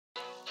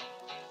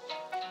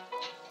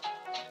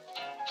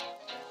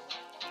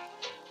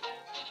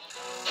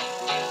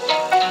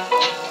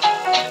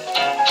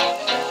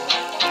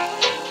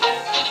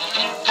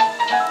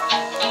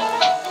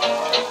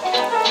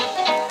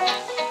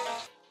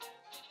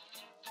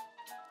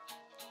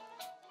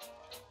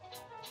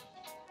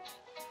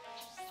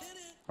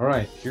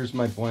Alright, here's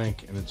my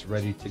blank and it's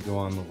ready to go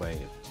on the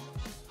lathe.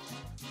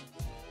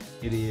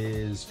 It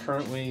is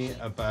currently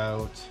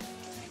about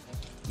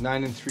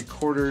 9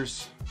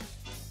 3/4.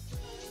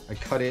 I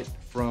cut it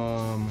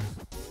from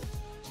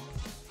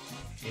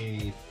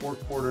a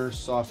 4/4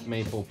 soft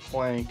maple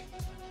plank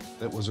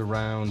that was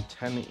around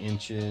 10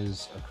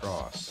 inches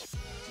across.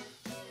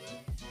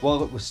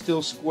 While it was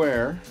still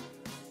square,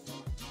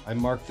 I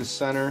marked the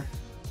center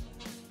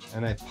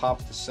and I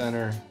popped the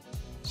center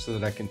so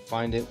that I can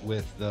find it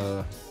with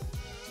the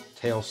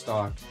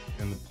tailstock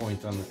and the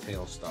point on the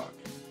tailstock.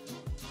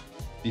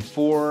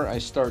 Before I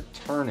start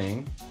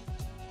turning,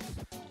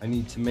 I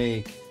need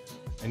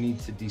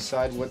to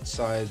decide what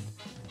size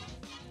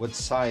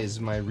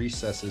my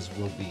recesses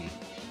will be.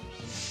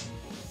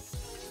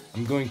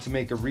 I'm going to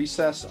make a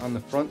recess on the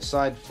front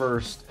side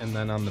first and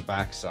then on the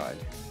back side.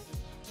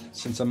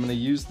 Since I'm going to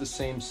use the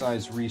same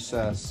size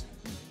recess,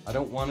 I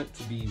don't want it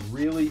to be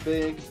really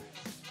big.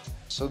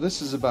 So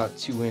this is about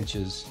 2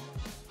 inches,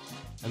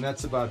 and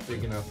that's about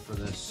big enough for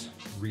this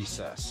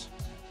recess.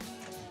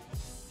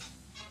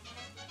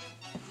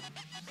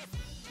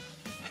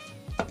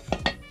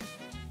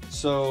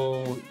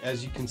 So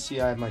as you can see,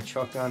 I have my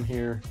chuck on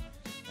here,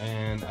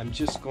 and I'm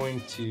just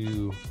going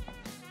to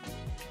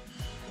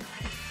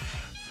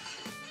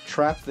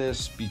trap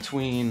this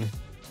between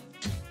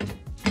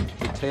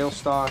the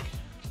tailstock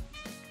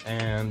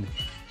and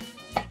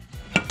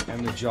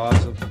the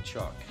jaws of the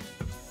chuck.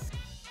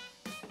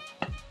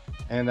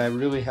 And I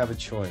really have a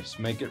choice.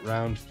 Make it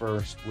round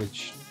first,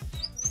 which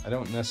I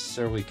don't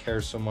necessarily care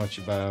so much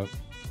about,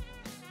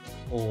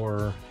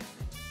 or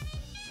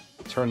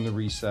turn the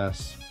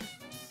recess,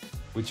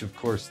 which of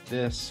course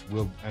this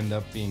will end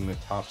up being the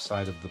top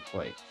side of the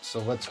plate. So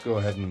let's go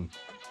ahead and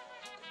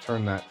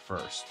turn that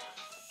first.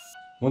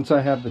 Once I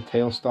have the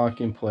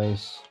tailstock in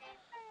place,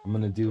 I'm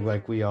going to do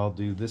like we all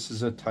do. This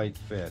is a tight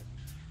fit.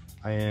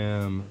 I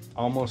am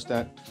almost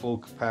at full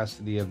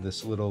capacity of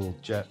this little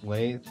jet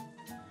lathe,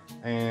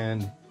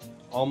 and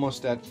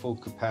almost at full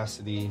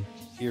capacity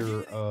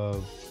here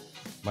of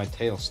my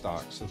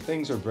tailstock. So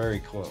things are very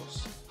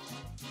close.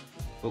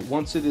 But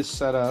once it is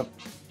set up,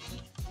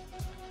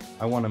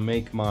 I want to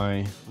make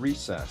my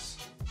recess.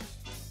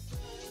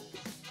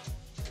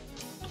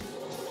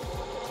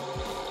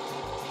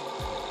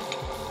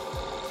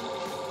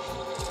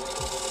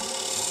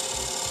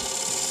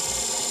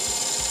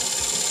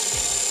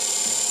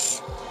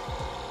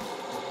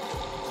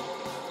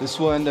 This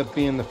will end up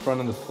being the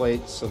front of the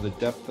plate, so the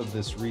depth of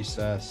this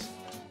recess,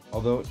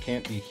 although it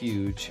can't be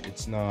huge,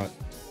 it's not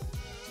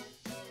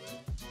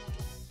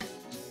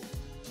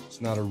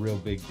a real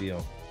big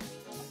deal.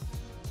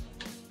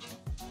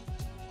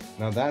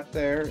 Now that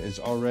there is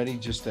already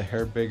just a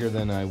hair bigger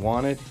than I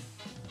wanted,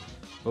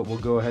 but we'll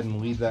go ahead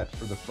and leave that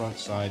for the front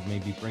side,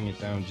 maybe bring it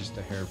down just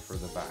a hair for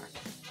the back.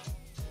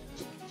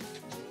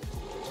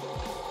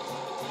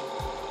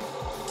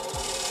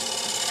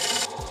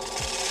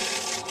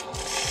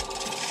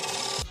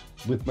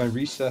 With my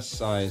recess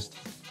sized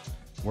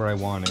where I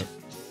want it,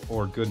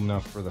 or good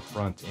enough for the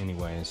front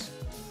anyways,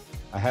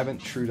 I haven't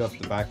trued up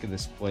the back of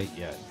this plate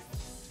yet.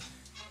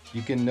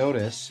 You can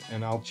notice,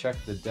 and I'll check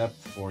the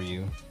depth for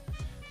you,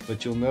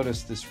 but you'll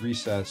notice this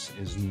recess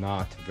is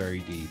not very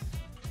deep.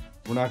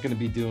 We're not going to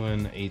be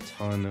doing a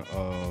ton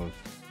of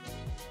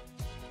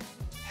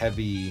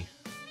heavy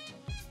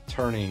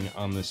turning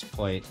on this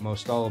plate.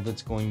 Most all of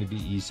it's going to be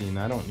easy, and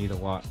I don't need a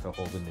lot to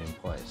hold it in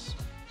place.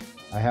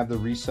 I have the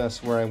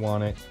recess where I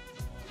want it.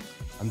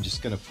 I'm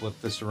just going to flip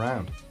this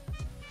around.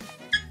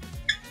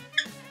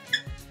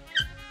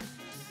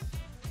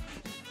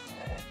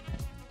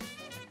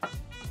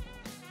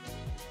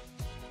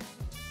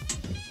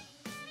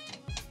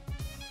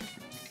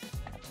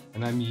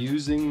 And I'm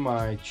using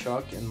my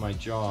chuck and my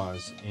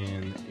jaws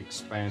in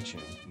expansion,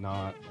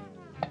 not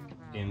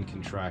in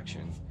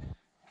contraction.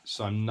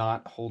 So I'm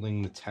not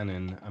holding the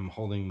tenon, I'm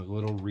holding the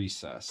little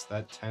recess.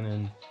 That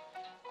tenon,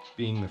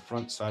 being the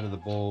front side of the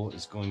bowl,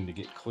 is going to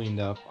get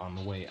cleaned up on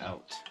the way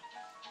out.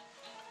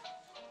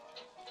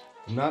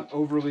 I'm not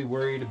overly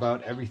worried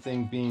about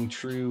everything being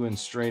true and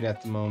straight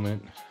at the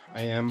moment. I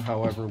am,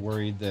 however,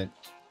 worried that,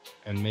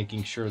 and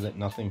making sure that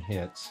nothing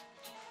hits.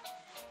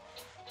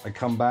 I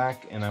come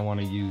back and I want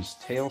to use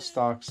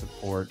tailstock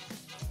support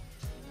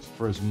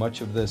for as much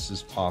of this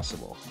as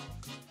possible.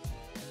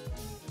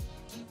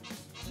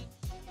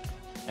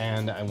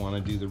 And I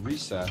want to do the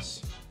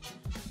recess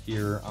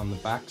here on the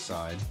back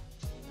side.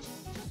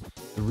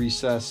 The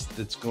recess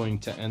that's going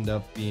to end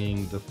up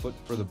being the foot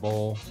for the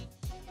bowl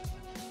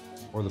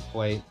or the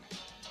plate,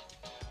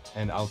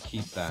 and I'll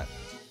keep that.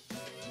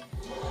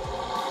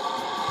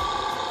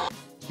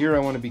 Here I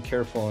want to be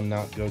careful and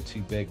not go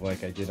too big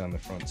like I did on the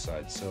front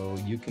side, so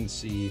you can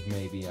see,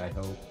 maybe, I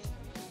hope,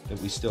 that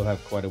we still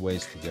have quite a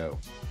ways to go.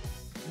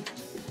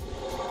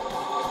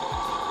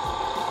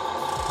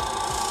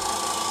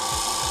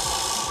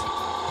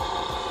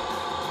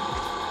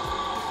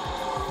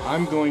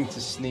 I'm going to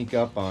sneak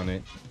up on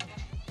it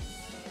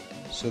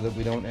so that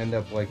we don't end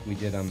up like we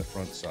did on the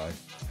front side.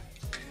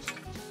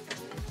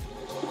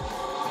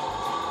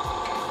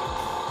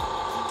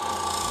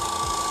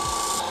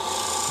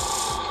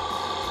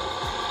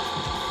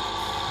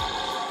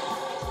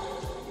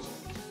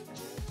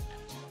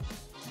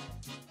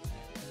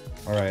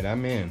 All right,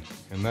 I'm in,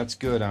 and that's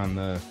good on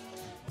the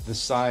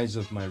size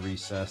of my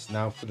recess.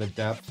 Now for the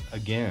depth,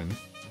 again,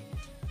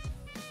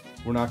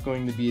 we're not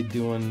going to be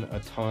doing a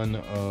ton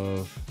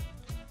of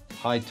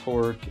high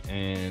torque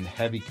and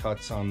heavy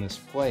cuts on this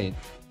plate,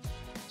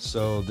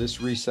 so this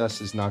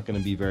recess is not going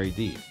to be very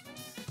deep.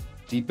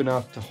 Deep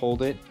enough to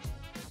hold it,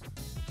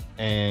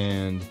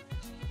 and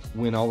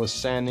when all the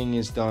sanding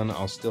is done,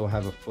 I'll still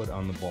have a foot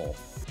on the bowl.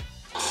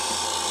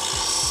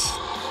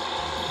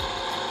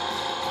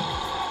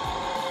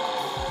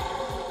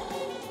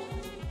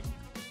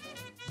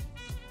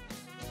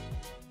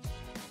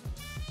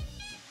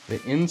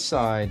 The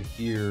inside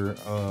here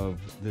of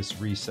this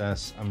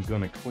recess, I'm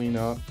going to clean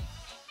up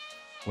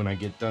when I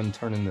get done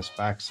turning this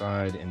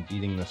backside and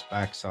beating this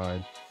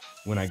backside.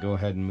 When I go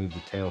ahead and move the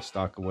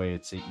tailstock away,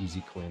 it's an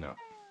easy cleanup.